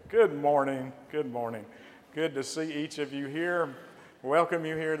Good morning. Good morning. Good to see each of you here. Welcome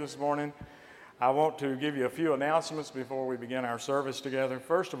you here this morning. I want to give you a few announcements before we begin our service together.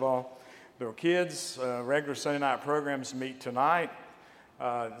 First of all, the kids' regular Sunday night programs meet tonight.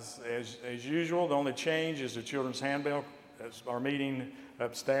 As usual, the only change is the children's handbell are meeting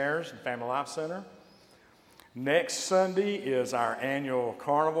upstairs in Family Life Center. Next Sunday is our annual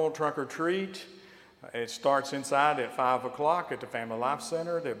carnival trunk or treat. It starts inside at 5 o'clock at the Family Life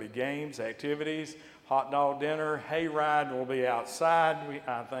Center. There'll be games, activities, hot dog dinner, hayride will be outside,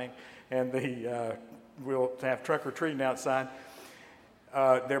 I think, and we'll have trunk or treating outside.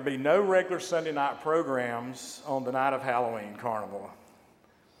 There'll be no regular Sunday night programs on the night of Halloween Carnival.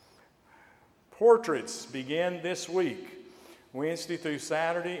 Portraits begin this week, Wednesday through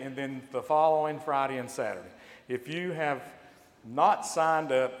Saturday, and then the following Friday and Saturday. If you have not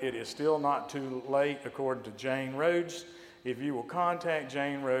signed up, it is still not too late according to Jane Rhodes. If you will contact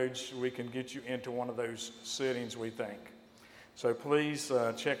Jane Rhodes, we can get you into one of those sittings, we think. So please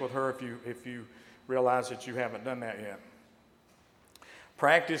check with her if you realize that you haven't done that yet.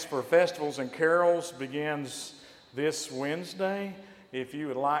 Practice for festivals and carols begins this Wednesday. If you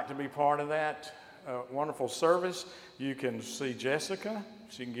would like to be part of that wonderful service, you can see Jessica.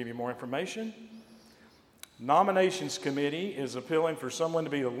 She can give you more information. Nominations Committee is appealing for someone to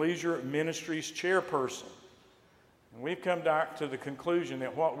be the Leisure Ministries chairperson. And we've come to the conclusion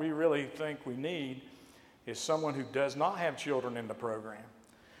that what we really think we need is someone who does not have children in the program,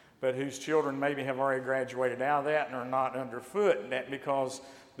 but whose children maybe have already graduated out of that and are not underfoot, that because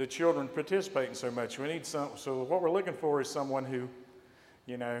the children participate in so much. We need so what we're looking for is someone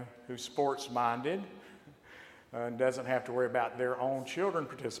who's sports-minded, and doesn't have to worry about their own children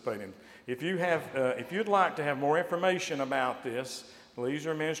participating. If you'd like to have more information about this,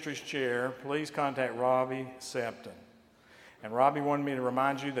 Leisure Ministries Chair, please contact Robbie Septon. And Robbie wanted me to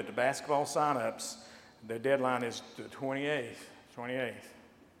remind you that the basketball sign-ups, the deadline is the 28th.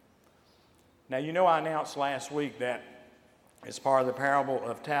 Now, I announced last week that as part of the Parable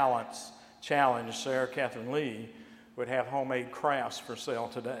of Talents Challenge, Sarah Catherine Lee would have homemade crafts for sale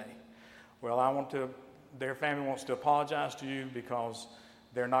today. Well, their family wants to apologize to you because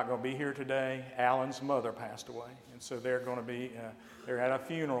they're not going to be here today. Alan's mother passed away, and so they're going to be, they're at a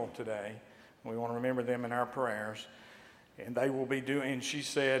funeral today. We want to remember them in our prayers. And they will be doing, and she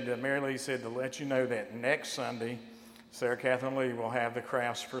said, Mary Lee said to let you know that next Sunday, Sarah Catherine Lee will have the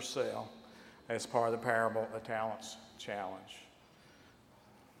crafts for sale as part of the Parable of Talents Challenge.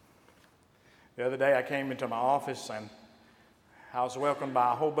 The other day I came into my office and I was welcomed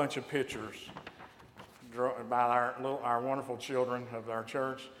by a whole bunch of pictures by our wonderful children of our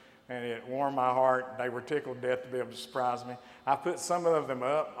church, and it warmed my heart. They were tickled to death to be able to surprise me. I put some of them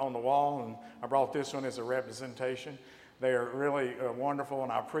up on the wall, and I brought this one as a representation. They are really wonderful,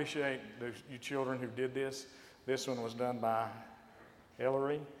 and I appreciate you children who did this. This one was done by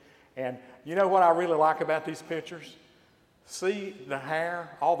Hillary. And you know what I really like about these pictures? See the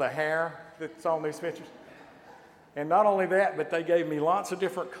hair, all the hair that's on these pictures? And not only that, but they gave me lots of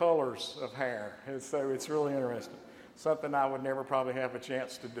different colors of hair. And so it's really interesting. Something I would never probably have a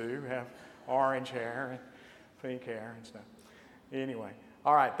chance to do, have orange hair and pink hair and stuff. Anyway,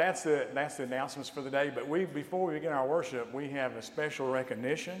 all right, that's the announcements for the day. But before we begin our worship, we have a special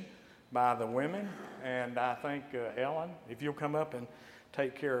recognition by the women. And I think, Ellen, if you'll come up and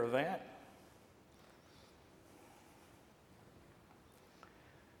take care of that.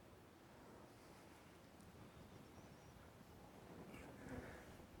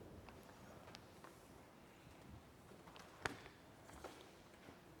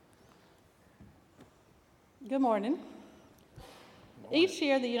 Good morning. Each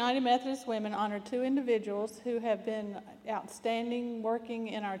year, the United Methodist Women honor two individuals who have been outstanding working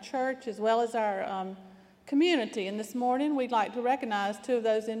in our church as well as our community. And this morning, we'd like to recognize two of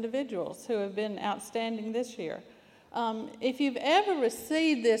those individuals who have been outstanding this year. If you've ever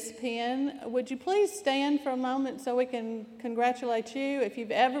received this pin, would you please stand for a moment so we can congratulate you if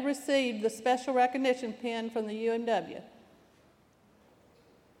you've ever received the special recognition pin from the UMW.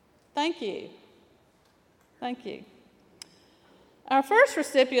 Thank you. Thank you. Our first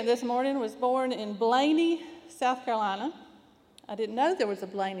recipient this morning was born in Blaney, South Carolina. I didn't know there was a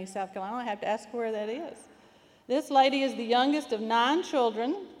Blaney, South Carolina. I have to ask where that is. This lady is the youngest of 9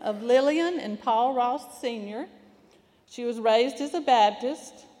 children of Lillian and Paul Ross Sr. She was raised as a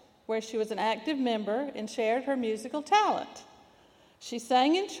Baptist, where she was an active member and shared her musical talent. She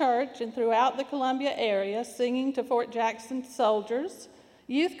sang in church and throughout the Columbia area, singing to Fort Jackson soldiers,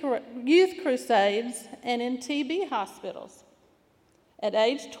 youth crusades, and in TB hospitals. At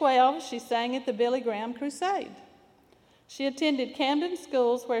age 12, she sang at the Billy Graham Crusade. She attended Camden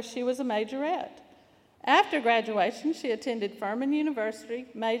Schools, where she was a majorette. After graduation, she attended Furman University,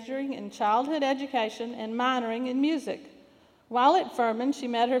 majoring in childhood education and minoring in music. While at Furman, she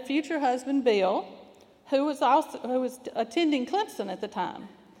met her future husband, Bill, who was attending Clemson at the time.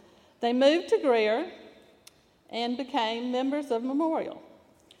 They moved to Greer and became members of Memorial.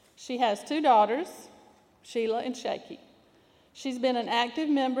 She has 2 daughters, Sheila and Shaky. She's been an active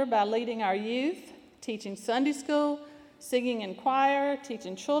member by leading our youth, teaching Sunday school, singing in choir,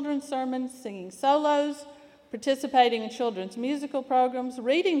 teaching children's sermons, singing solos, participating in children's musical programs,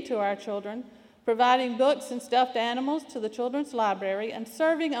 reading to our children, providing books and stuffed animals to the children's library, and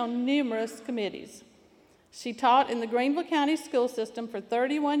serving on numerous committees. She taught in the Greenville County school system for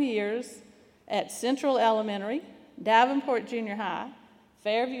 31 years at Central Elementary, Davenport Junior High,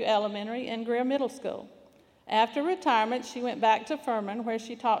 Fairview Elementary, and Greer Middle School. After retirement, she went back to Furman, where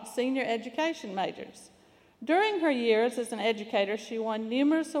she taught senior education majors. During her years as an educator, she won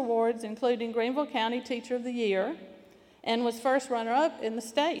numerous awards, including Greenville County Teacher of the Year, and was first runner-up in the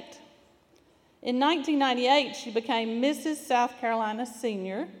state. In 1998, she became Mrs. South Carolina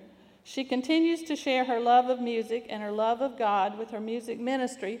Senior. She continues to share her love of music and her love of God with her music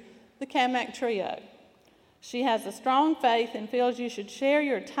ministry, the Camac Trio. She has a strong faith and feels you should share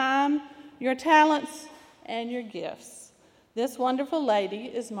your time, your talents, and your gifts. This wonderful lady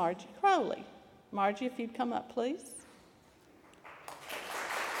is Margie Crowley. Margie, if you'd come up, please.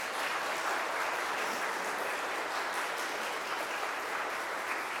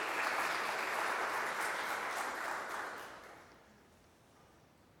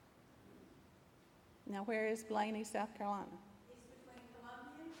 Now, where is Blaney, South Carolina? It's between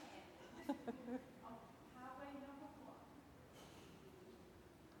Columbia and Canton. On Highway number 1.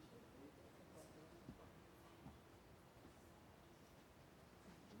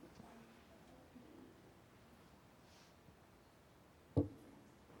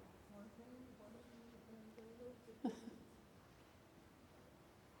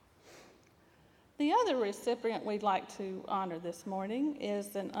 The other recipient we'd like to honor this morning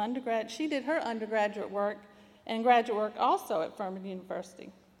is an undergrad. She did her undergraduate work and graduate work also at Furman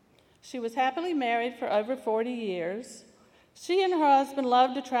University. She was happily married for over 40 years. She and her husband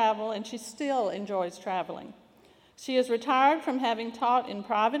love to travel, and she still enjoys traveling. She is retired from having taught in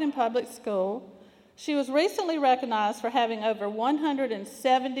private and public school. She was recently recognized for having over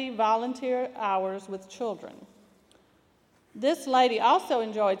 170 volunteer hours with children. This lady also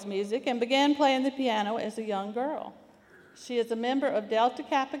enjoys music and began playing the piano as a young girl. She is a member of Delta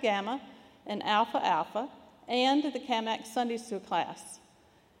Kappa Gamma and Alpha Alpha and the Camac Sunday School class.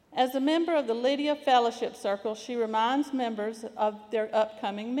 As a member of the Lydia Fellowship Circle, she reminds members of their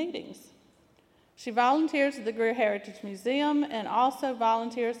upcoming meetings. She volunteers at the Greer Heritage Museum and also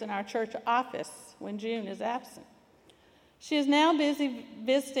volunteers in our church office when June is absent. She is now busy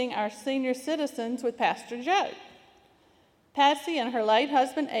visiting our senior citizens with Pastor Joe. Patsy and her late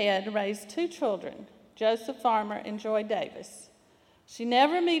husband Ed raised 2 children, Joseph Farmer and Joy Davis. She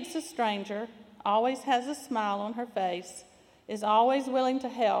never meets a stranger, always has a smile on her face, is always willing to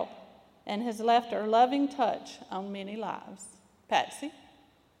help, and has left her loving touch on many lives. Patsy?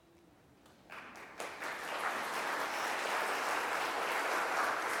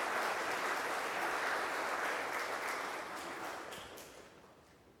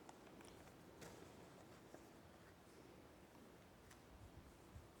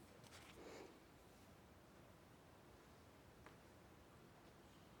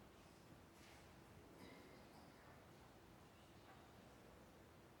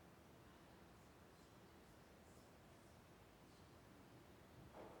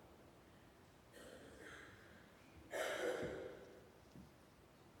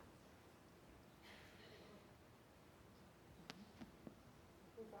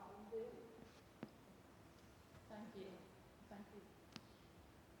 Thank you. Thank you.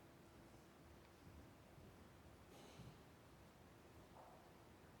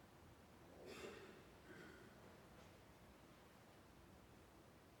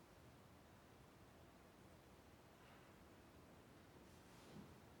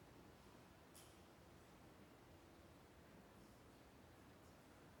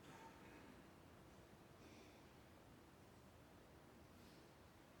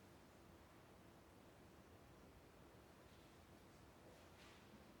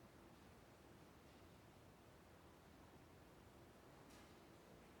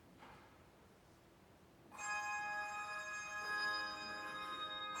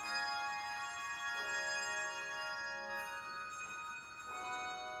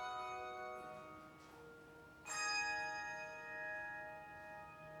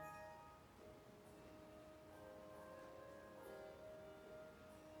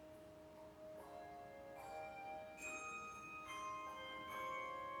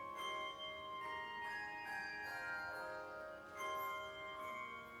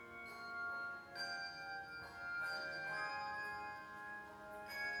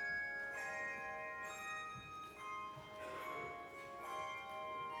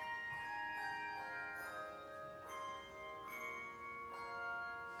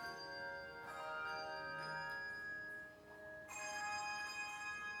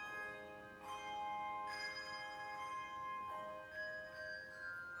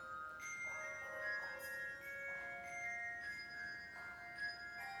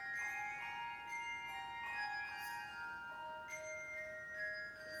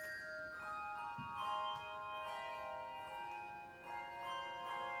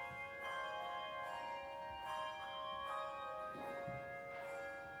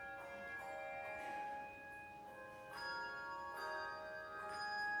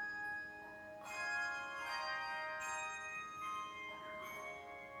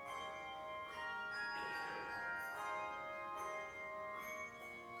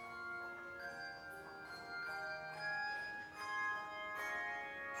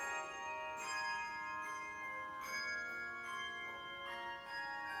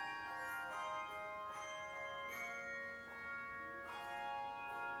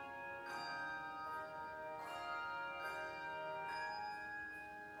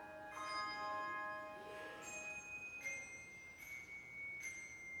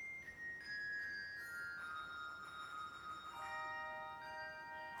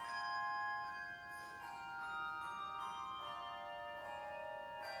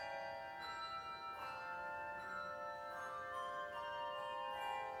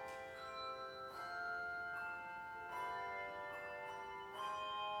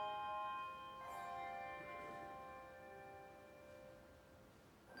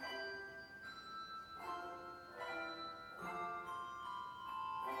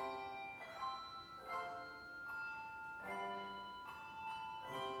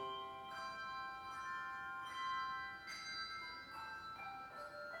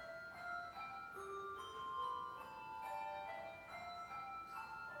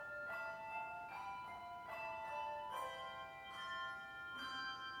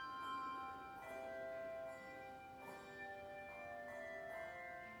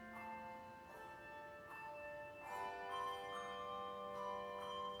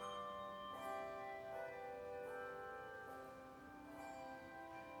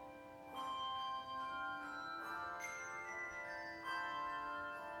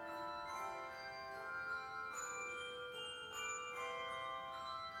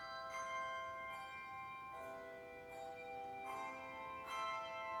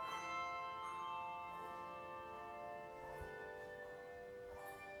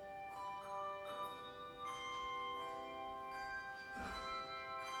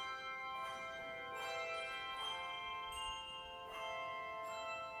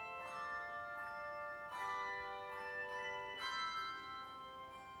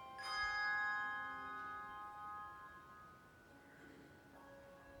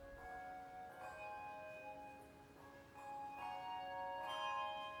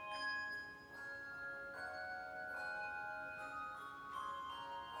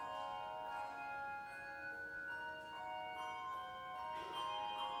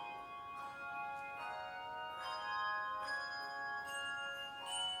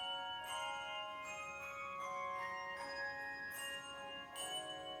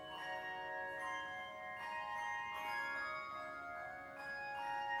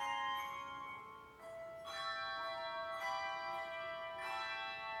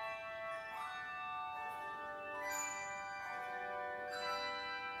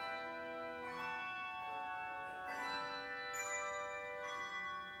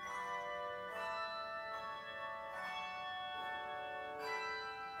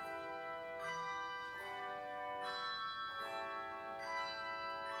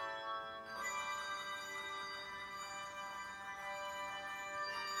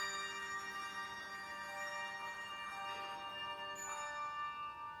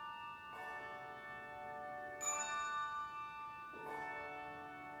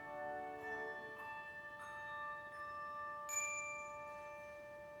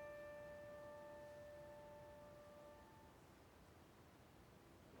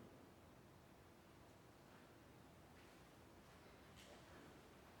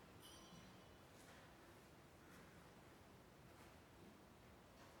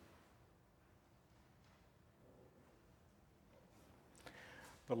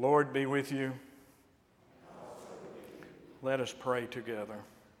 The Lord be with you. Let us pray together.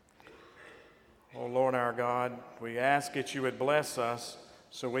 O Lord our God, we ask that you would bless us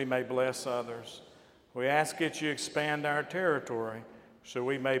so we may bless others. We ask that you expand our territory so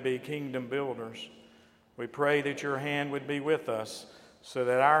we may be kingdom builders. We pray that your hand would be with us so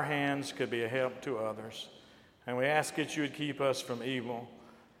that our hands could be a help to others. And we ask that you would keep us from evil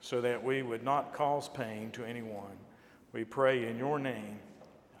so that we would not cause pain to anyone. We pray in your name.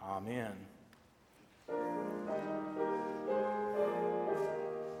 Amen.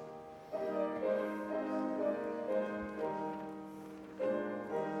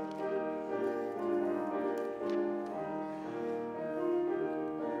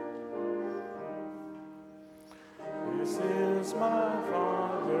 This is my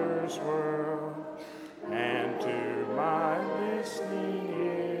Father's world, and to my listening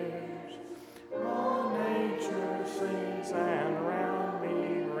ears, all nature sings and round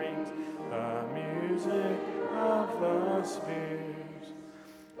me rings the music of the spheres.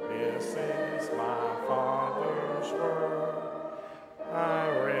 This is my Father's world, I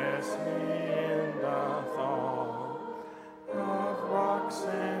rest me in the thought of rocks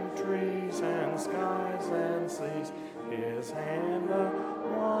and trees and skies and seas, his hand the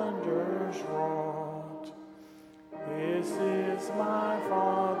wonders wrought. This is my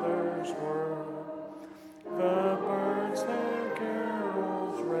Father's world, the birds their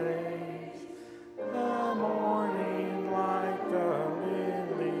carols raise, the morning light, the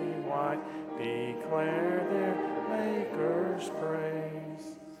lily white, declare their Maker's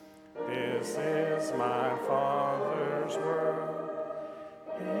praise. This is my Father's world,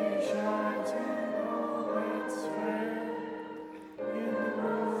 he shines in all its fair. In the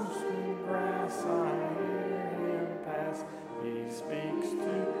roasting grass I hear him pass, he speaks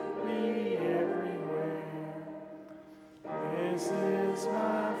to me everywhere. This is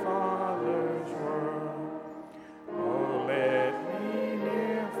my Father's world, oh let me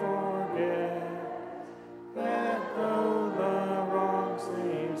ne'er forget that though the wrong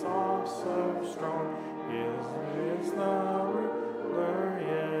seems oft so strong, his is the ruler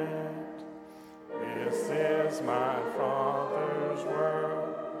yet. This is my Father's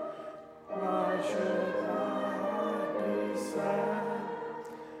world, why should my heart be sad?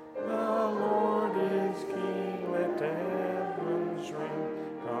 The Lord is King, let the heavens ring,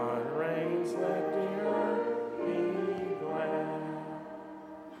 God reigns, let the earth be glad.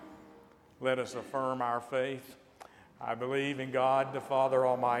 Let us affirm our faith. I believe in God, the Father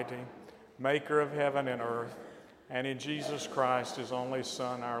Almighty, maker of heaven and earth, and in Jesus Christ, his only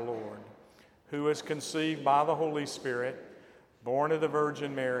Son, our Lord, who was conceived by the Holy Spirit, born of the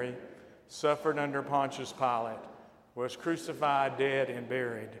Virgin Mary, suffered under Pontius Pilate, was crucified, dead, and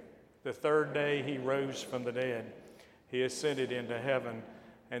buried. The third day he rose from the dead. He ascended into heaven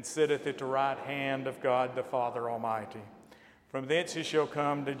and sitteth at the right hand of God the Father Almighty. From thence he shall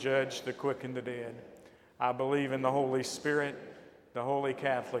come to judge the quick and the dead. I believe in the Holy Spirit, the Holy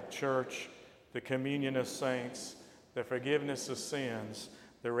Catholic Church, the communion of saints, the forgiveness of sins,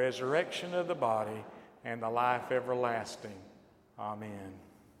 the resurrection of the body, and the life everlasting. Amen.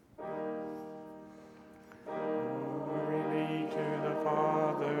 Glory be to the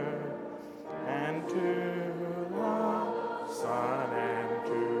Father, and to the Son, and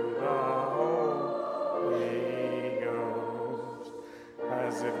to the Holy Ghost,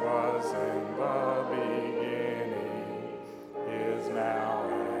 as it was in the beginning, is now,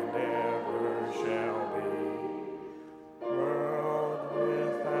 and ever shall be, world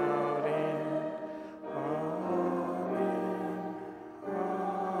without end. Amen.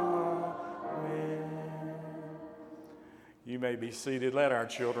 Amen. You may be seated. Let our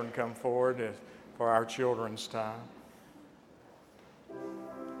children come forward for our children's time.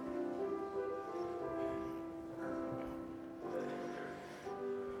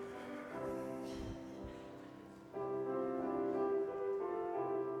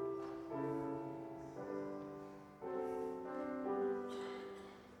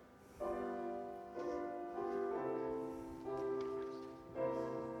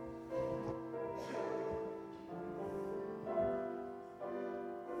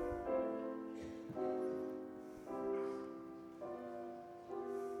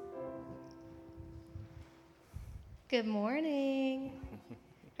 Good morning.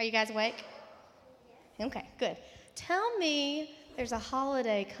 Are you guys awake? Okay, good. Tell me, there's a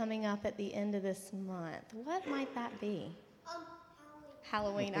holiday coming up at the end of this month. What might that be?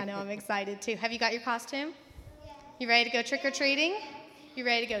 Halloween. I know, I'm excited too. Have you got your costume? Yeah. You ready to go trick-or-treating? You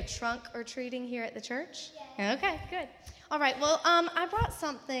ready to go trunk-or-treating here at the church? Yeah. Okay, good. All right, well, I brought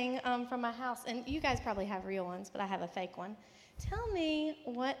something from my house, and you guys probably have real ones, but I have a fake one. Tell me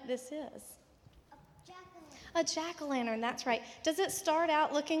what this is. A jack-o'-lantern, that's right. Does it start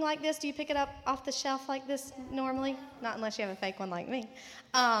out looking like this? Do you pick it up off the shelf like this normally? Not unless you have a fake one like me.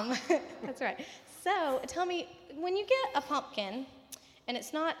 That's right. So tell me, when you get a pumpkin, and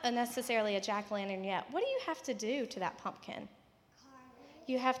it's not necessarily a jack-o'-lantern yet, what do you have to do to that pumpkin?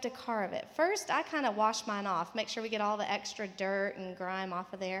 You have to carve it. First, I kind of wash mine off, make sure we get all the extra dirt and grime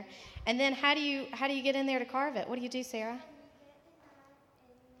off of there. And then how do you get in there to carve it? What do you do, Sarah?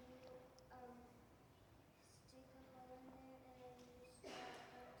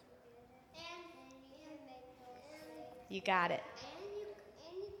 You got it.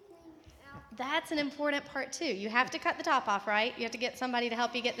 That's an important part too. You have to cut the top off, right? You have to get somebody to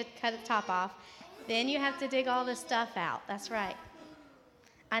help you cut the top off. Then you have to dig all the stuff out. That's right.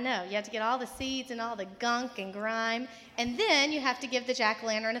 I know. You have to get all the seeds and all the gunk and grime. And then you have to give the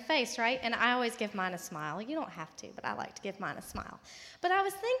jack-o'-lantern a face, right? And I always give mine a smile. You don't have to, but I like to give mine a smile. But I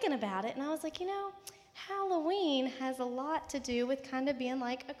was thinking about it, and I was like, Halloween has a lot to do with kind of being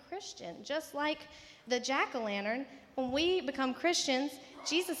like a Christian. Just like the jack-o'-lantern, when we become Christians,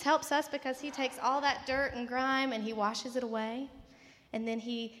 Jesus helps us because he takes all that dirt and grime and he washes it away. And then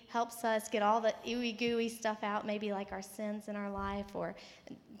he helps us get all the ooey-gooey stuff out, maybe like our sins in our life or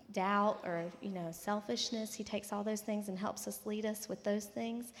doubt or, selfishness. He takes all those things and helps us lead us with those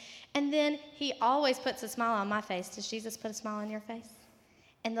things. And then he always puts a smile on my face. Does Jesus put a smile on your face?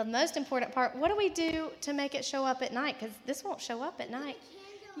 And the most important part, what do we do to make it show up at night? Because this won't show up at night.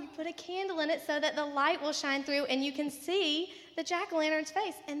 You put a candle in it so that the light will shine through and you can see the jack-o'-lantern's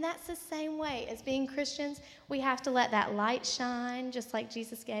face. And that's the same way as being Christians. We have to let that light shine just like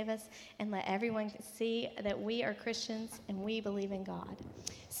Jesus gave us and let everyone see that we are Christians and we believe in God.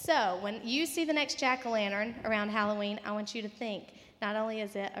 So when you see the next jack-o'-lantern around Halloween, I want you to think, not only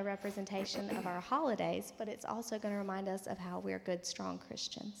is it a representation of our holidays, but it's also going to remind us of how we're good, strong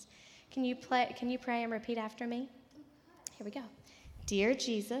Christians. Can you pray and repeat after me? Here we go. Dear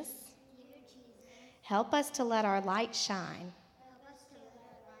Jesus, help us to let our light shine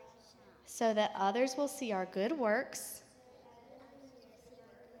so that others will see our good works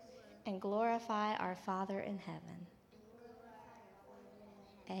and glorify our Father in heaven.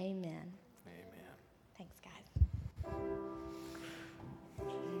 Amen. Amen. Thanks, guys.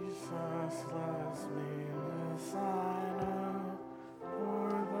 Jesus loves me, yes I know, for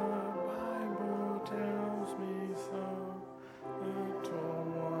the Bible tells me so. Little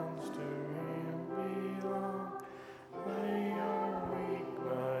ones to him belong. They are weak,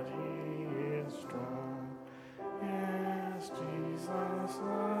 but he is strong. Yes, Jesus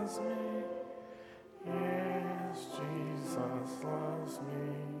loves me. Yes, Jesus loves me.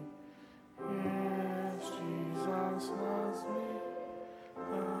 Yes, Jesus loves me.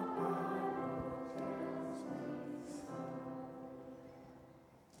 The Bible tells me so.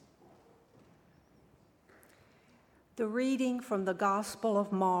 The reading from the Gospel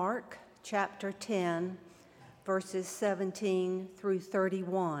of Mark, chapter 10, verses 17 through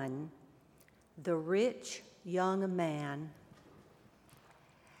 31. The rich young man.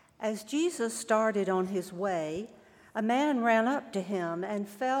 As Jesus started on his way, a man ran up to him and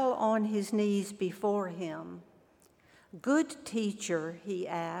fell on his knees before him. "Good teacher," he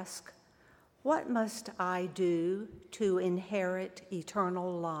asked, "what must I do to inherit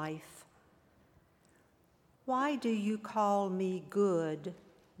eternal life?" "Why do you call me good?"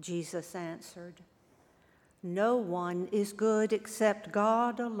 Jesus answered. "No one is good except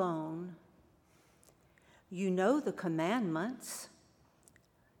God alone. You know the commandments.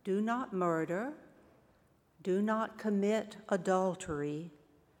 Do not murder. Do not commit adultery.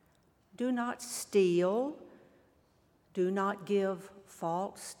 Do not steal. Do not give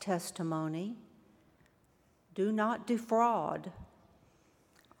false testimony. Do not defraud.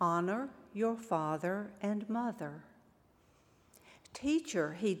 Honor your father and mother."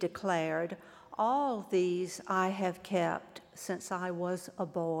 "Teacher," he declared, "all these I have kept since I was a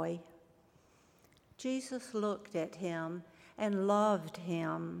boy." Jesus looked at him and loved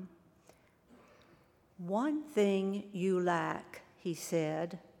him. "One thing you lack," he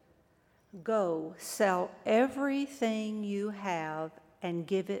said. "Go, sell everything you have and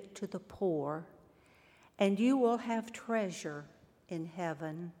give it to the poor, and you will have treasure in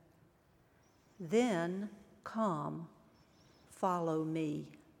heaven. Then come, follow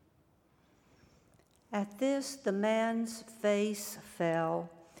me." At this, the man's face fell.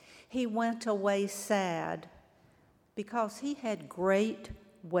 He went away sad because he had great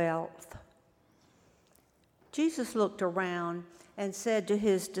wealth. Jesus looked around and said to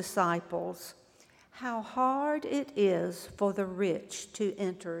his disciples, "How hard it is for the rich to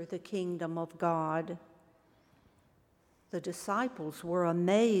enter the kingdom of God. The disciples were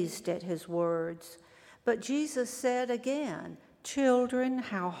amazed at his words, but Jesus said again, "Children,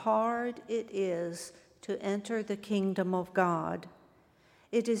 how hard it is to enter the kingdom of God.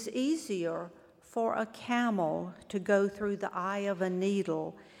 It is easier for a camel to go through the eye of a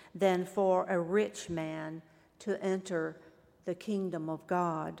needle than for a rich man to enter the kingdom of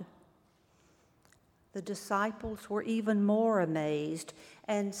God." The disciples were even more amazed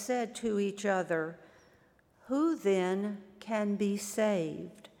and said to each other, "Who then can be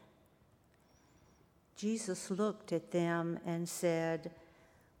saved?" Jesus looked at them and said,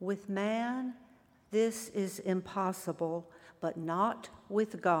 "With man this is impossible, but not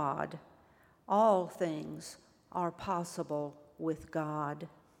with God. All things are possible with God."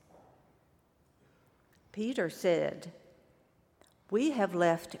 Peter said, "We have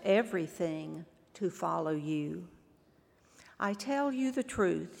left everything to follow you." "I tell you the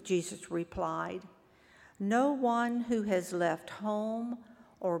truth," Jesus replied. "No one who has left home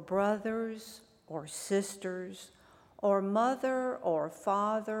or brothers or sisters or mother or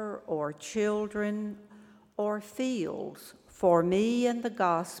father or children or fields for me and the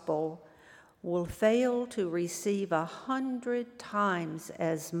gospel will fail to receive 100 times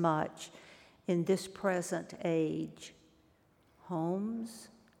as much in this present age: homes,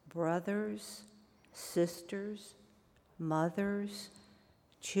 brothers, sisters, mothers,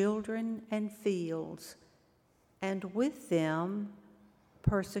 children, and fields, and with them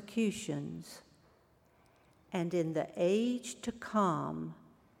persecutions, and in the age to come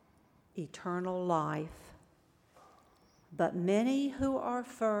eternal life. But many who are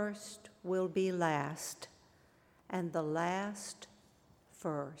first will be last, and the last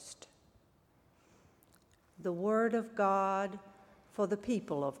first." The word of God for the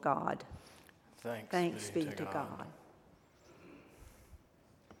people of God. Thanks be to God.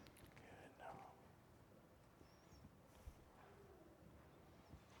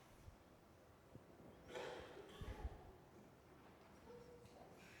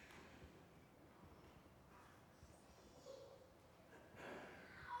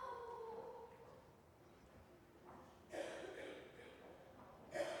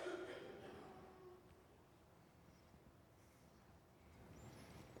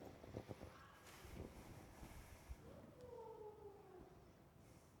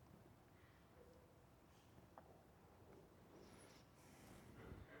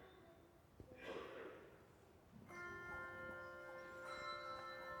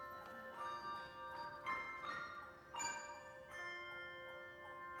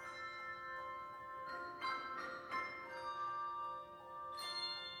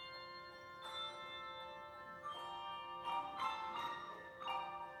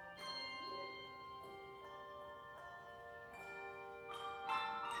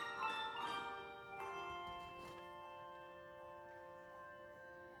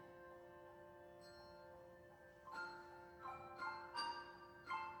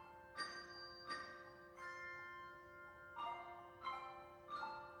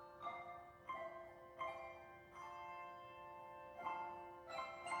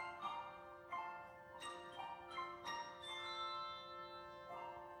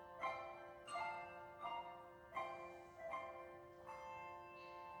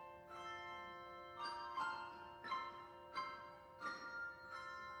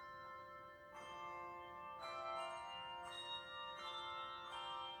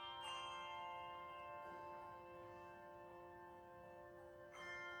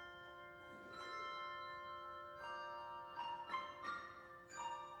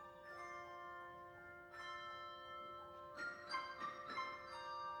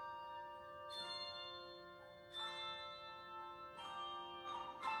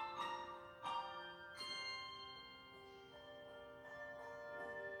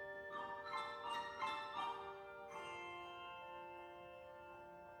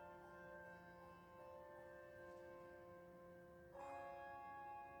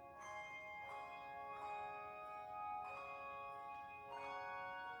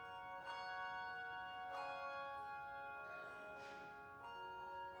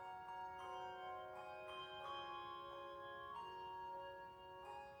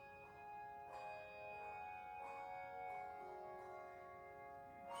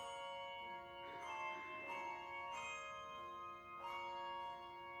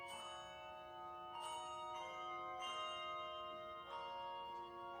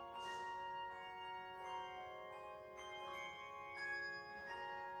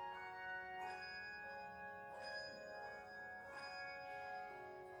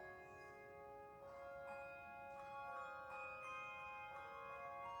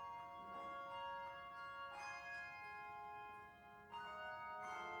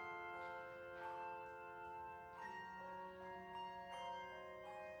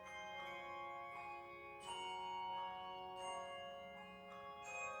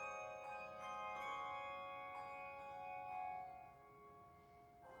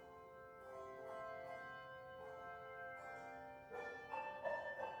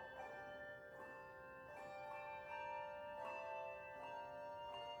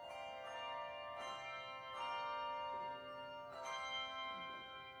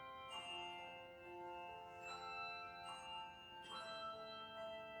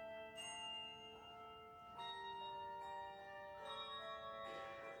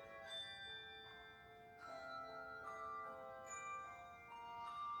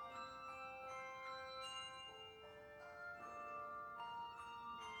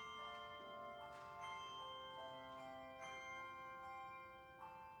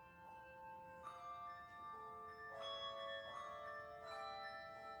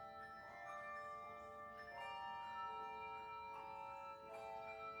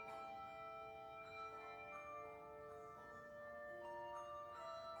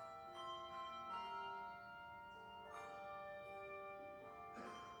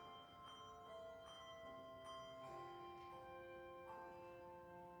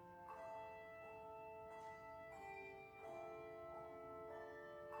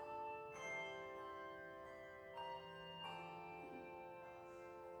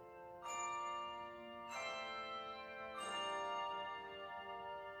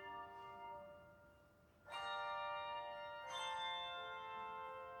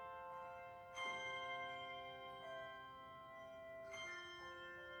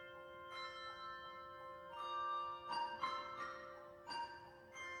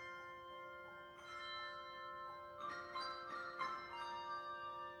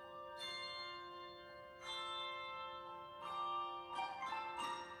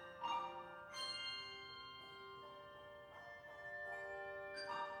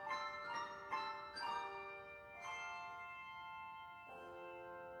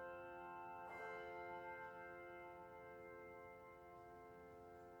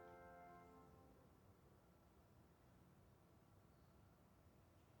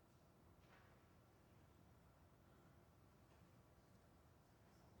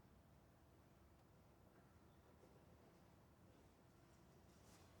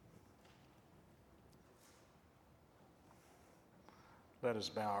 Let us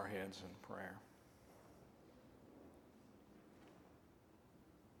bow our heads in prayer.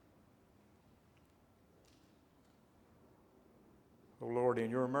 O Lord, in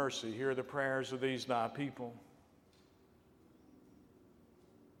your mercy, hear the prayers of these thy people.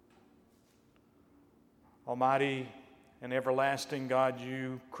 Almighty and everlasting God,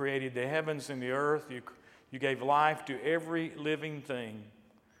 you created the heavens and the earth. You gave life to every living thing.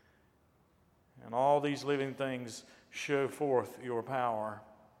 And all these living things show forth your power.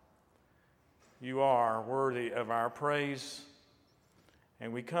 You are worthy of our praise.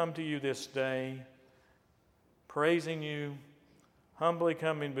 And we come to you this day, praising you, humbly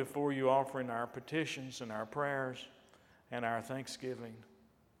coming before you, offering our petitions and our prayers and our thanksgiving.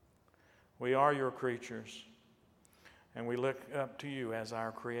 We are your creatures, and we look up to you as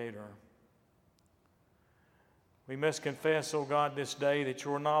our Creator. We must confess, O God, this day that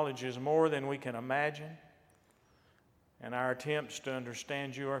your knowledge is more than we can imagine, and our attempts to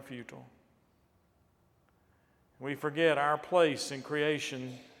understand you are futile. We forget our place in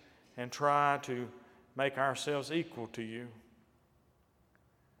creation and try to make ourselves equal to you.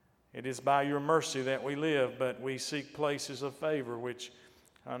 It is by your mercy that we live, but we seek places of favor which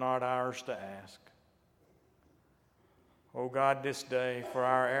are not ours to ask. O God, this day, for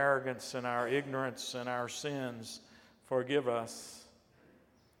our arrogance and our ignorance and our sins, forgive us.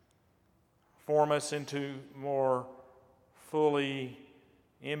 Form us into more fully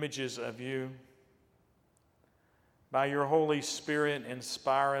images of you. By your Holy Spirit,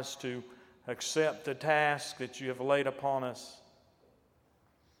 inspire us to accept the task that you have laid upon us.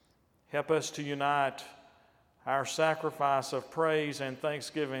 Help us to unite our sacrifice of praise and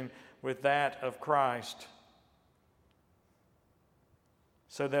thanksgiving with that of Christ,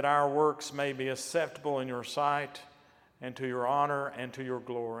 so that our works may be acceptable in your sight and to your honor and to your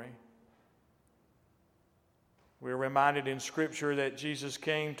glory. We are reminded in Scripture that Jesus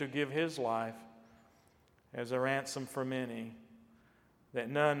came to give his life as a ransom for many, that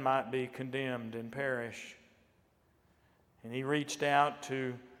none might be condemned and perish. And he reached out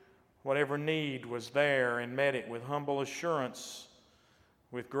to whatever need was there and met it with humble assurance,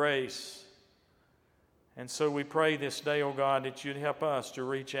 with grace. And so we pray this day, O God, that you'd help us to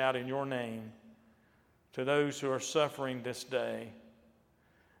reach out in your name to those who are suffering this day,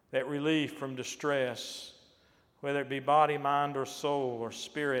 that relief from distress, whether it be body, mind, or soul, or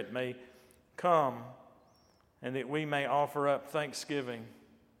spirit, may come, and that we may offer up thanksgiving.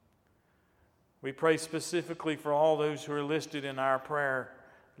 We pray specifically for all those who are listed in our prayer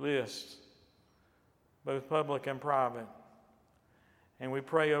lists, both public and private. And we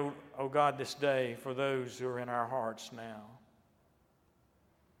pray, O God, this day for those who are in our hearts now.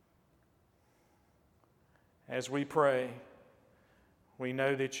 As we pray, we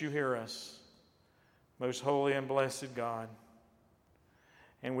know that you hear us, most holy and blessed God.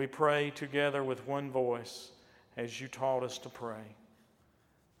 And we pray together with one voice as you taught us to pray.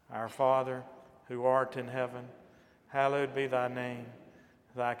 Our Father, who art in heaven, hallowed be thy name.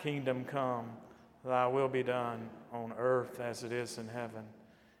 Thy kingdom come, thy will be done on earth as it is in heaven.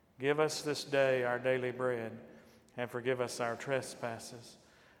 Give us this day our daily bread, and forgive us our trespasses,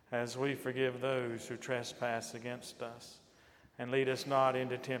 as we forgive those who trespass against us. And lead us not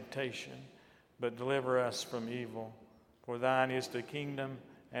into temptation, but deliver us from evil. For thine is the kingdom,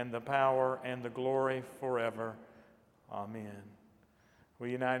 and the power, and the glory forever. Amen.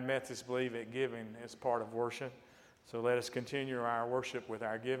 We United Methodists believe that giving is part of worship. So let us continue our worship with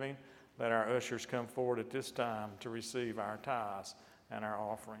our giving. Let our ushers come forward at this time to receive our tithes and our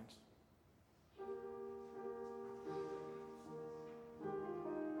offerings.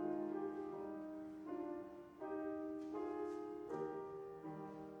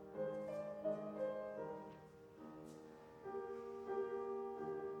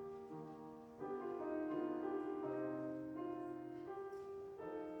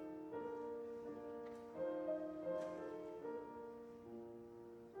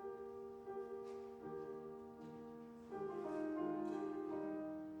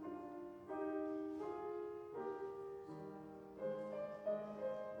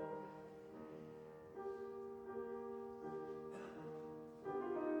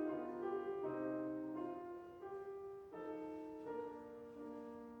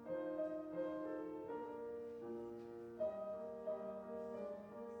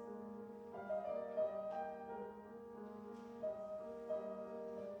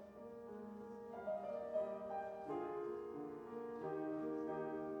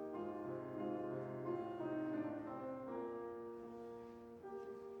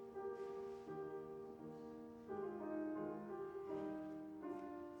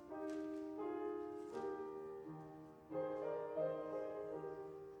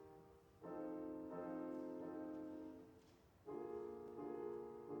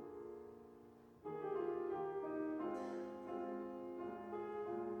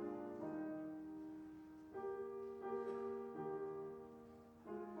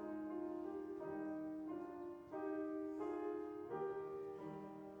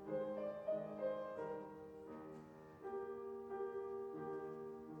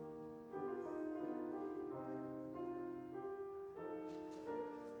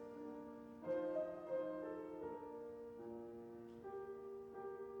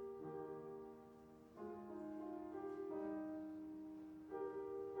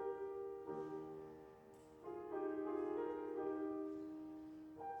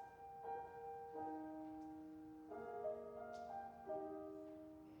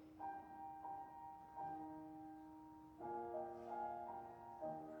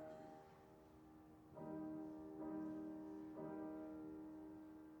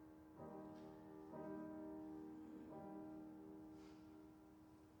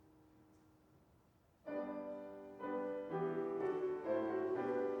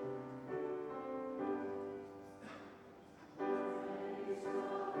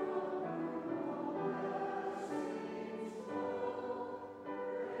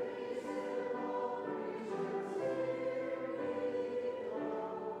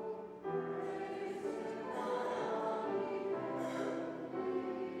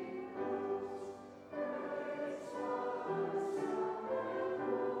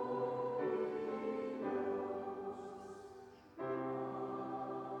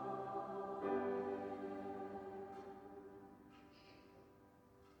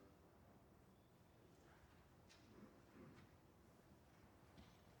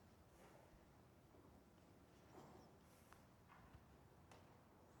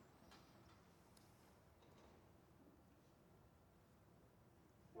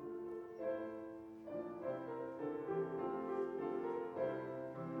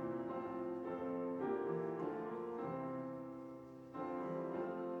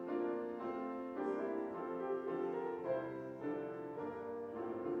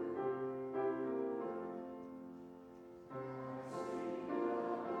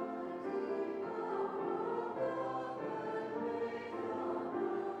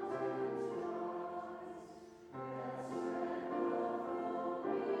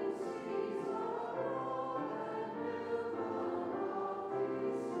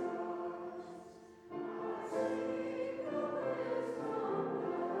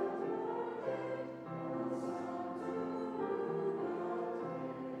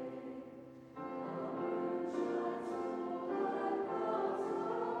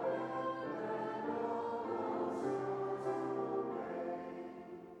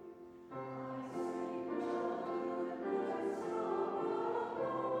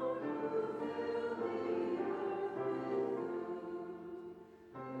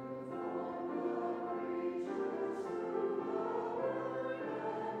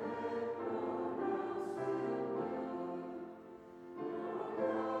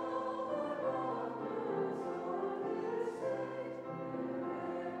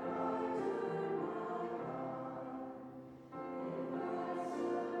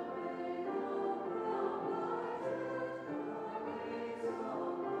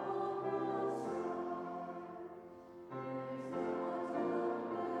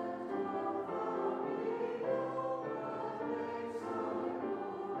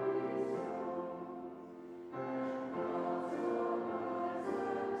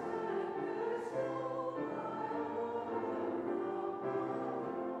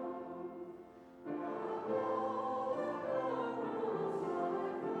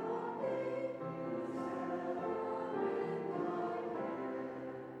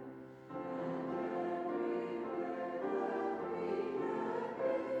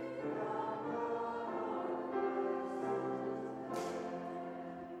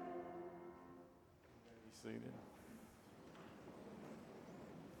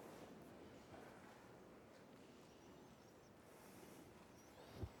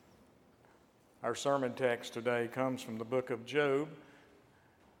 Our sermon text today comes from the book of Job,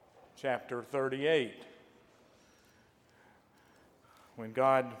 chapter 38. When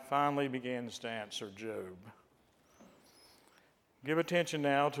God finally begins to answer Job. Give attention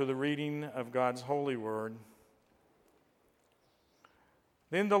now to the reading of God's holy word.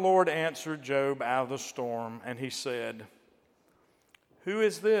 Then the Lord answered Job out of the storm, and he said, "Who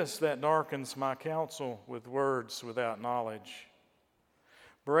is this that darkens my counsel with words without knowledge?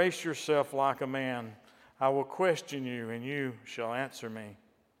 Brace yourself like a man. I will question you, and you shall answer me.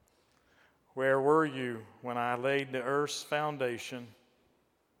 Where were you when I laid the earth's foundation?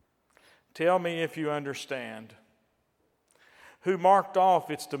 Tell me if you understand. Who marked off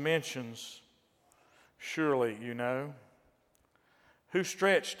its dimensions? Surely you know. Who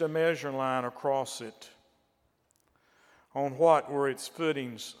stretched a measure line across it? On what were its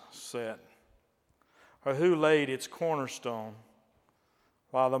footings set? Or who laid its cornerstone?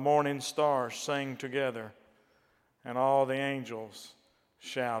 While the morning stars sang together and all the angels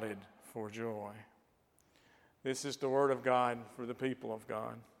shouted for joy." This is the word of God for the people of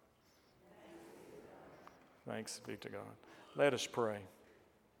God. Thanks be to God. Let us pray.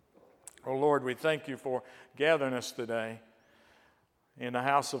 Oh Lord, we thank you for gathering us today in the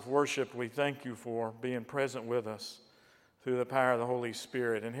house of worship. We thank you for being present with us through the power of the Holy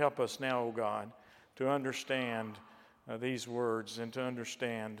Spirit. And help us now, oh God, to understand these words and to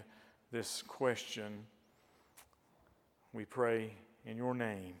understand this question. We pray in your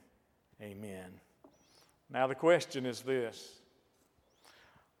name. Amen. Now the question is this: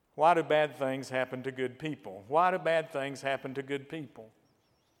 why do bad things happen to good people? Why do bad things happen to good people?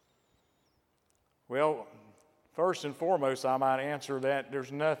 Well, first and foremost, I might answer that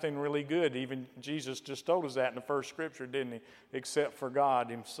there's nothing really good. Even Jesus just told us that in the first scripture, didn't he? Except for God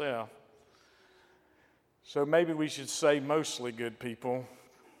himself. So maybe we should say mostly good people.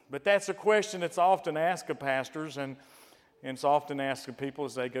 But that's a question that's often asked of pastors, and it's often asked of people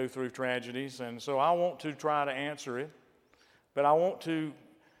as they go through tragedies. And so I want to try to answer it. But I want to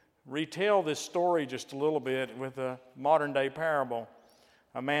retell this story just a little bit with a modern-day parable.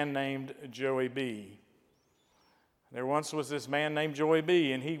 A man named Joey B. There once was this man named Joey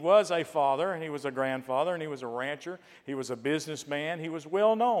B., and he was a father, and he was a grandfather, and he was a rancher. He was a businessman. He was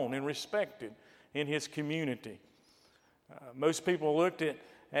well known and respected in his community. Most people looked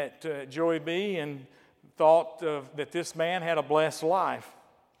at Joey B. and thought that this man had a blessed life.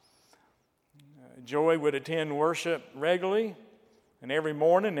 Joey would attend worship regularly, and every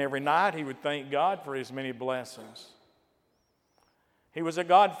morning and every night he would thank God for his many blessings. He was a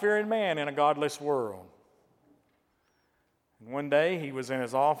God-fearing man in a godless world. And one day he was in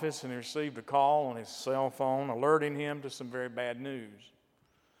his office and he received a call on his cell phone alerting him to some very bad news.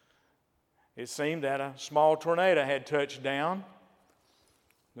 It seemed that a small tornado had touched down.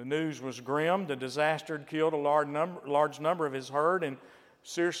 The news was grim. The disaster had killed a large number of his herd and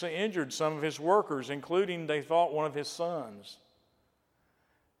seriously injured some of his workers, including, they thought, one of his sons.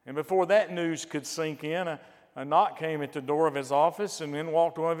 And before that news could sink in, a knock came at the door of his office, and in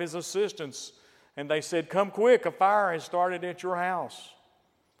walked one of his assistants. And they said, "Come quick, a fire has started at your house.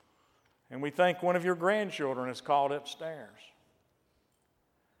 And we think one of your grandchildren is called upstairs."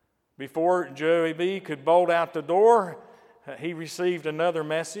 Before Joey B. could bolt out the door, he received another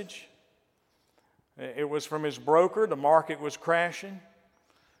message. It was from his broker. The market was crashing.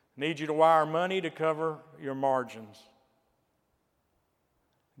 "Need you to wire money to cover your margins."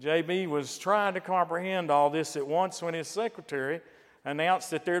 JB was trying to comprehend all this at once when his secretary announced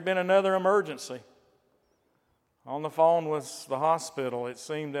that there had been another emergency. On the phone was the hospital. It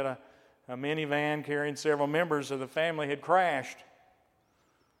seemed that a minivan carrying several members of the family had crashed.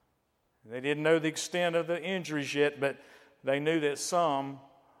 They didn't know the extent of the injuries yet, but they knew that some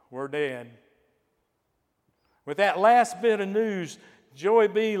were dead. With that last bit of news, Joey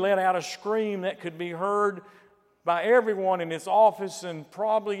B. let out a scream that could be heard by everyone in his office and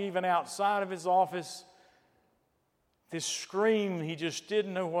probably even outside of his office. This scream, he just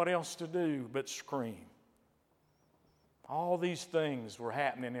didn't know what else to do but scream. All these things were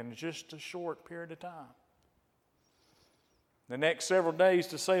happening in just a short period of time. The next several days,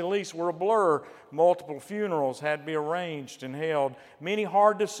 to say the least, were a blur. Multiple funerals had to be arranged and held. Many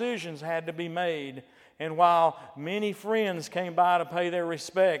hard decisions had to be made. And while many friends came by to pay their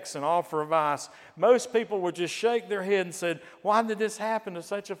respects and offer advice, most people would just shake their head and said, "Why did this happen to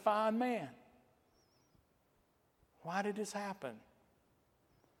such a fine man? Why did this happen?"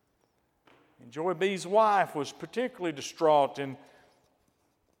 And Joey B.'s wife was particularly distraught, and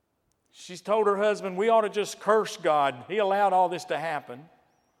she told her husband, "We ought to just curse God. He allowed all this to happen."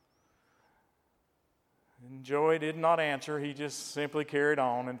 And Joey did not answer. He just simply carried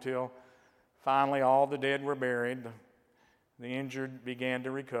on until Finally, all the dead were buried. The injured began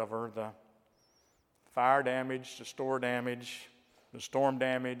to recover. The fire damage, the store damage, the storm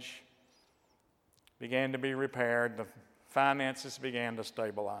damage began to be repaired. The finances began to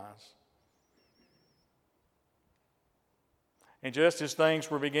stabilize. And just as things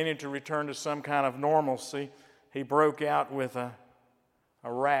were beginning to return to some kind of normalcy, he broke out with a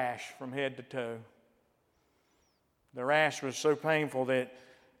rash from head to toe. The rash was so painful that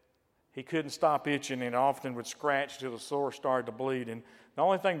he couldn't stop itching and often would scratch till the sore started to bleed. And the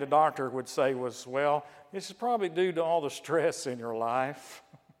only thing the doctor would say was, well, this is probably due to all the stress in your life.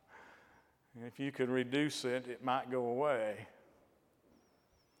 And if you could reduce it, it might go away.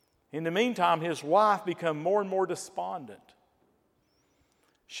 In the meantime, his wife became more and more despondent.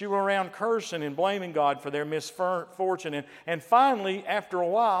 She went around cursing and blaming God for their misfortune. And finally, after a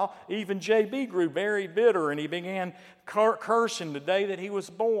while, even J.B. grew very bitter and he began cursing the day that he was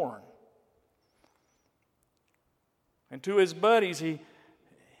born. And to his buddies,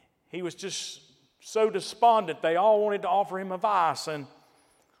 he was just so despondent. They all wanted to offer him advice. And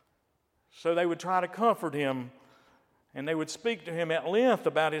so they would try to comfort him. And they would speak to him at length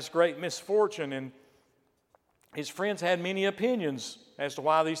about his great misfortune. And his friends had many opinions as to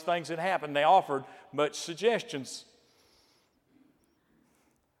why these things had happened. They offered much suggestions.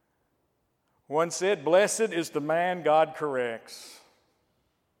 One said, "Blessed is the man God corrects."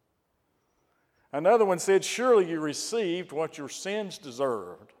 Another one said, "Surely you received what your sins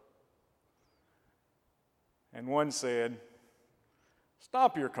deserved." And one said,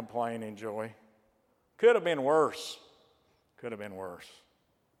 "Stop your complaining, Joy. Could have been worse. Could have been worse."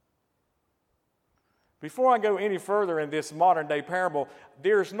 Before I go any further in this modern day parable,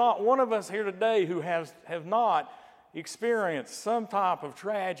 there's not one of us here today who have not experienced some type of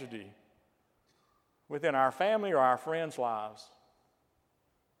tragedy within our family or our friends' lives.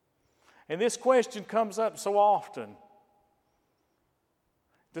 And this question comes up so often.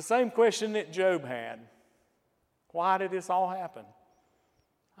 The same question that Job had. Why did this all happen?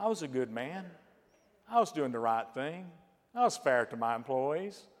 I was a good man. I was doing the right thing. I was fair to my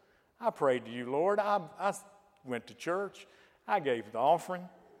employees. I prayed to you, Lord. I went to church. I gave the offering.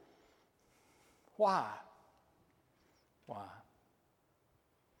 Why? Why?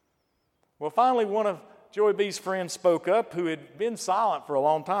 Well, finally, one of Joey B's friends spoke up, who had been silent for a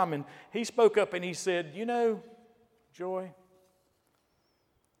long time, and he spoke up and he said, "You know, Joy,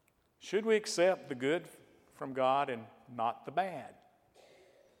 should we accept the good from God and not the bad?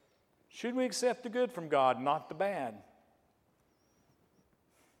 Should we accept the good from God, not the bad?"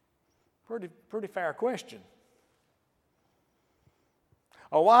 Pretty fair question.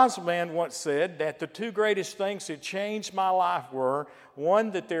 A wise man once said that the two greatest things that changed my life were,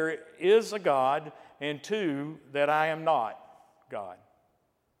 one, that there is a God, and two, that I am not God.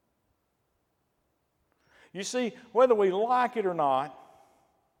 You see, whether we like it or not,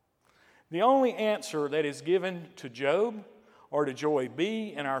 the only answer that is given to Job or to Joey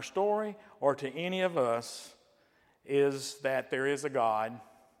B in our story or to any of us is that there is a God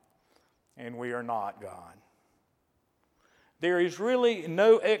and we are not God. There is really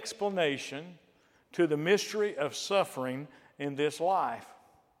no explanation to the mystery of suffering in this life.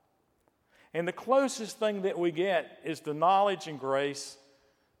 And the closest thing that we get is the knowledge and grace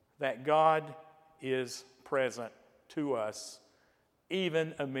that God is present to us,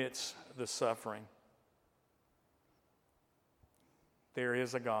 even amidst the suffering. There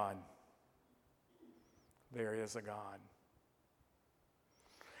is a God. There is a God.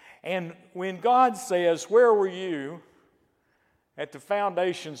 And when God says, "Where were you at the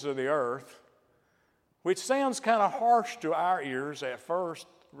foundations of the earth?" which sounds kind of harsh to our ears at first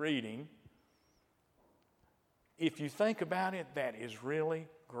reading, if you think about it, that is really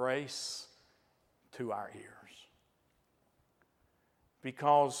grace to our ears.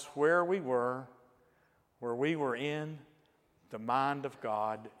 Because where we were in the mind of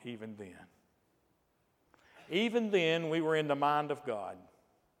God even then. Even then, we were in the mind of God.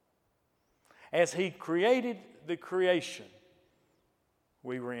 As He created the creation,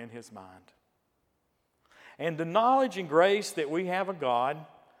 we were in His mind. And the knowledge and grace that we have a God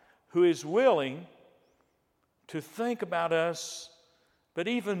who is willing to think about us, but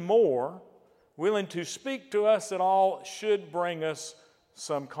even more, willing to speak to us at all, should bring us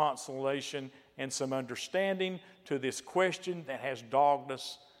some consolation and some understanding to this question that has dogged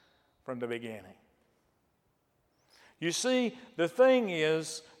us from the beginning. You see, the thing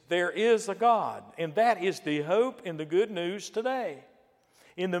is, there is a God, and that is the hope and the good news today.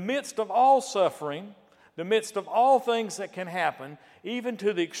 In the midst of all suffering, the midst of all things that can happen, even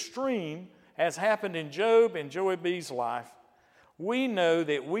to the extreme, as happened in Job and Joey B's life, we know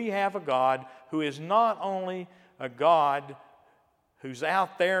that we have a God who is not only a God who's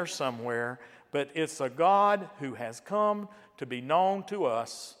out there somewhere, but it's a God who has come to be known to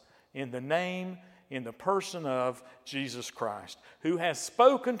us in the person of Jesus Christ, who has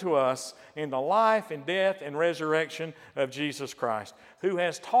spoken to us in the life and death and resurrection of Jesus Christ, who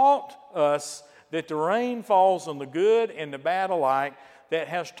has taught us that the rain falls on the good and the bad alike, that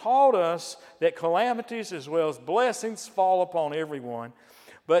has taught us that calamities as well as blessings fall upon everyone,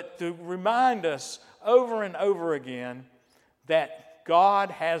 but to remind us over and over again that God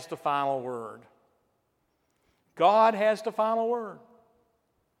has the final word. God has the final word.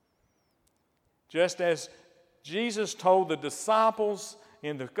 Just as Jesus told the disciples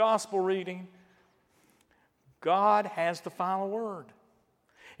in the gospel reading, God has the final word.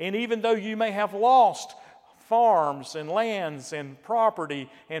 And even though you may have lost farms and lands and property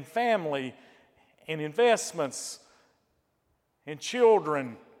and family and investments and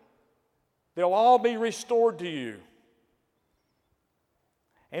children, they'll all be restored to you.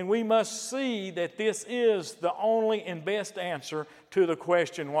 And we must see that this is the only and best answer to the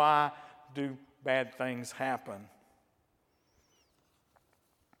question, why do bad things happen?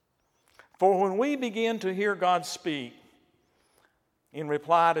 For when we begin to hear God speak in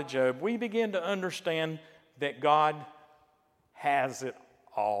reply to Job, we begin to understand that God has it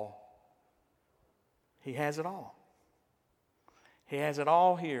all. He has it all. He has it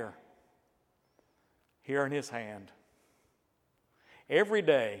all here in His hand. Every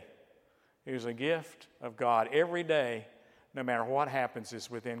day is a gift of God. Every day, no matter what happens, is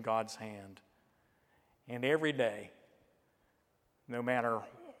within God's hand. And every day, no matter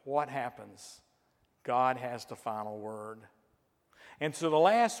what happens, God has the final word. And so the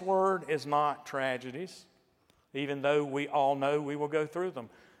last word is not tragedies, even though we all know we will go through them.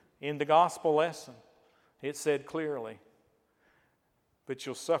 In the gospel lesson, it said clearly, but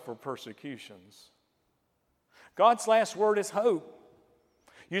you'll suffer persecutions. God's last word is hope.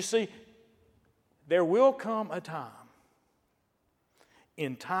 You see, there will come a time.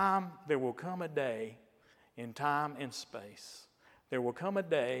 In time, there will come a day in time and space. There will come a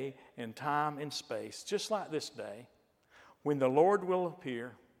day in time and space, just like this day, when the Lord will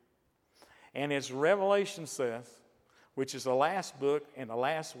appear. And as Revelation says, which is the last book and the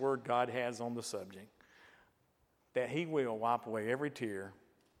last word God has on the subject, that He will wipe away every tear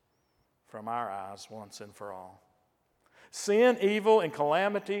from our eyes once and for all. Sin, evil, and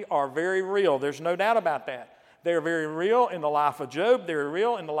calamity are very real. There's no doubt about that. They're very real in the life of Job. They're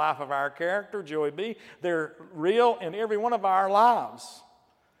real in the life of our character, Joey B. They're real in every one of our lives.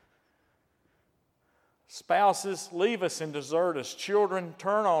 Spouses leave us and desert us. Children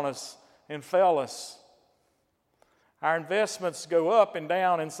turn on us and fail us. Our investments go up and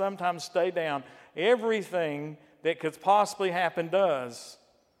down and sometimes stay down. Everything that could possibly happen does.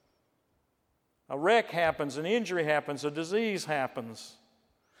 A wreck happens, an injury happens, a disease happens.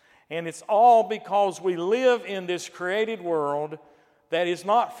 And it's all because we live in this created world that is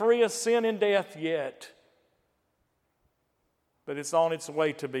not free of sin and death yet, but it's on its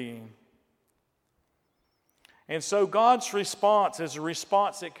way to being. And so God's response is a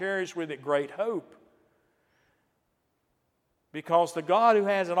response that carries with it great hope. Because the God who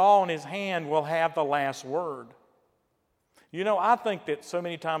has it all in His hand will have the last word. You know, I think that so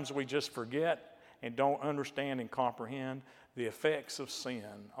many times we just forget and don't understand and comprehend the effects of sin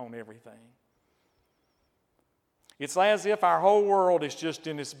on everything. It's as if our whole world is just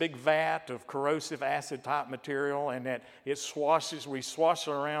in this big vat of corrosive acid type material, and that we slosh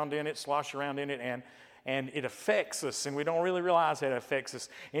around in it, and it affects us, and we don't really realize that it affects us.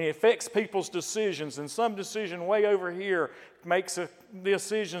 And it affects people's decisions, and some decision way over here makes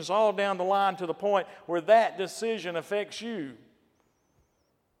decisions all down the line to the point where that decision affects you.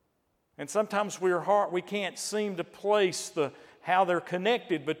 And sometimes we can't seem to place how they're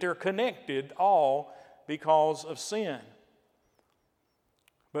connected, but they're connected all because of sin.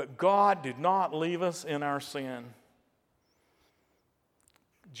 But God did not leave us in our sin.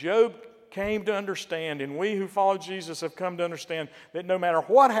 Job came to understand, and we who follow Jesus have come to understand, that no matter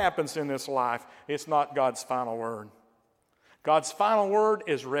what happens in this life, it's not God's final word. God's final word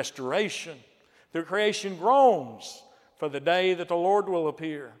is restoration. The creation groans for the day that the Lord will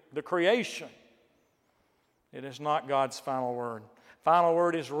appear. The creation. It is not God's final word. Final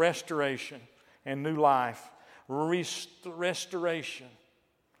word is restoration and new life. Restoration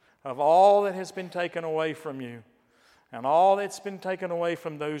of all that has been taken away from you and all that's been taken away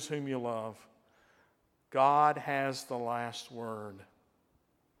from those whom you love. God has the last word.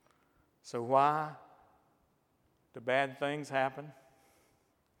 So why do bad things happen?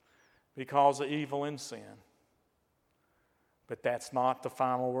 Because of evil and sin. But that's not the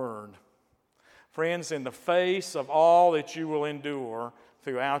final word. Friends, in the face of all that you will endure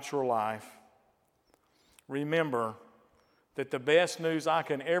throughout your life, remember that the best news I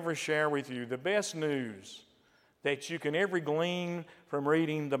can ever share with you, the best news that you can ever glean from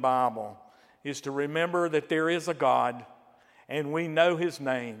reading the Bible, is to remember that there is a God, and we know His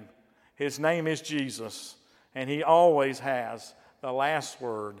name. His name is Jesus, and He always has the last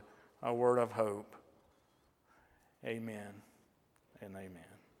word, a word of hope. Amen and amen.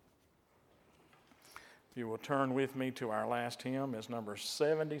 If you will turn with me to our last hymn, is number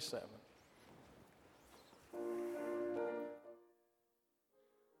 77.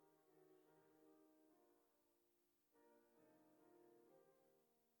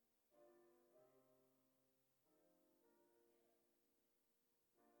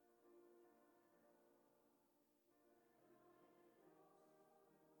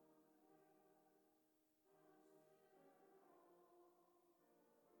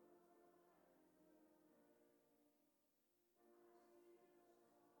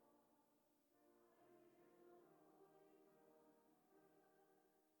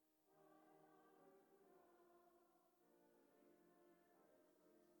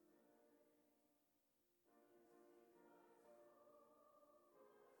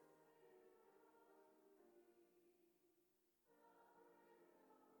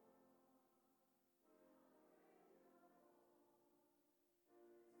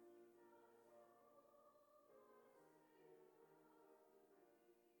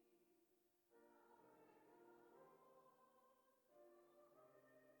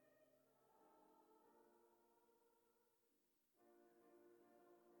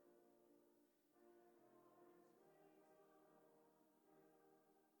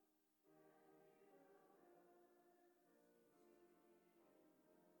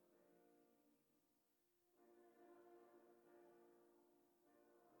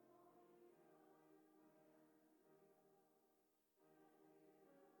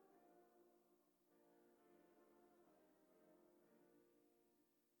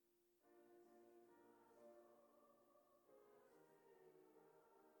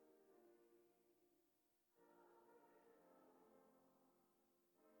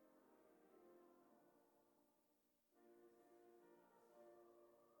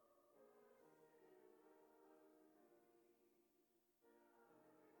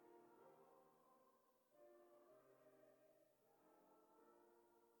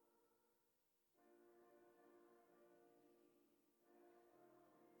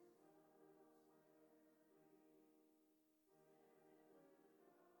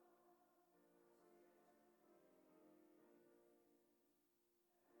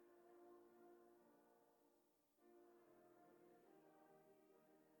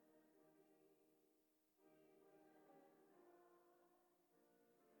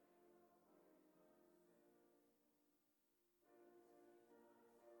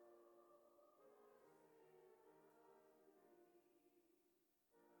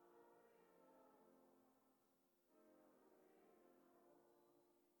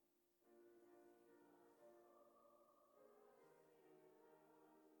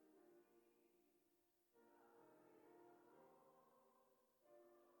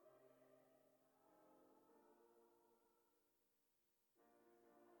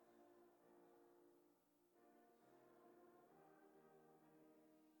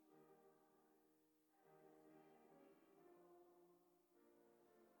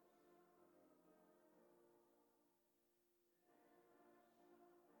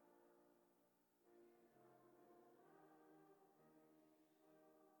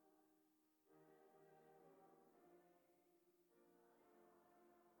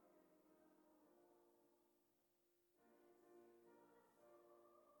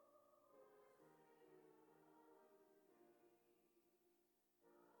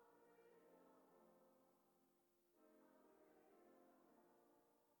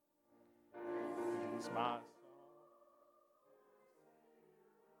 It's my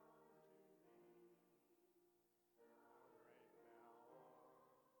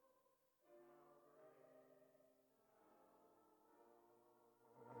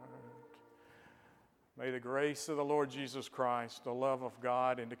May the grace of the Lord Jesus Christ, the love of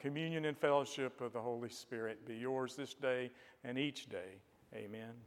God, and the communion and fellowship of the Holy Spirit be yours this day and each day. Amen.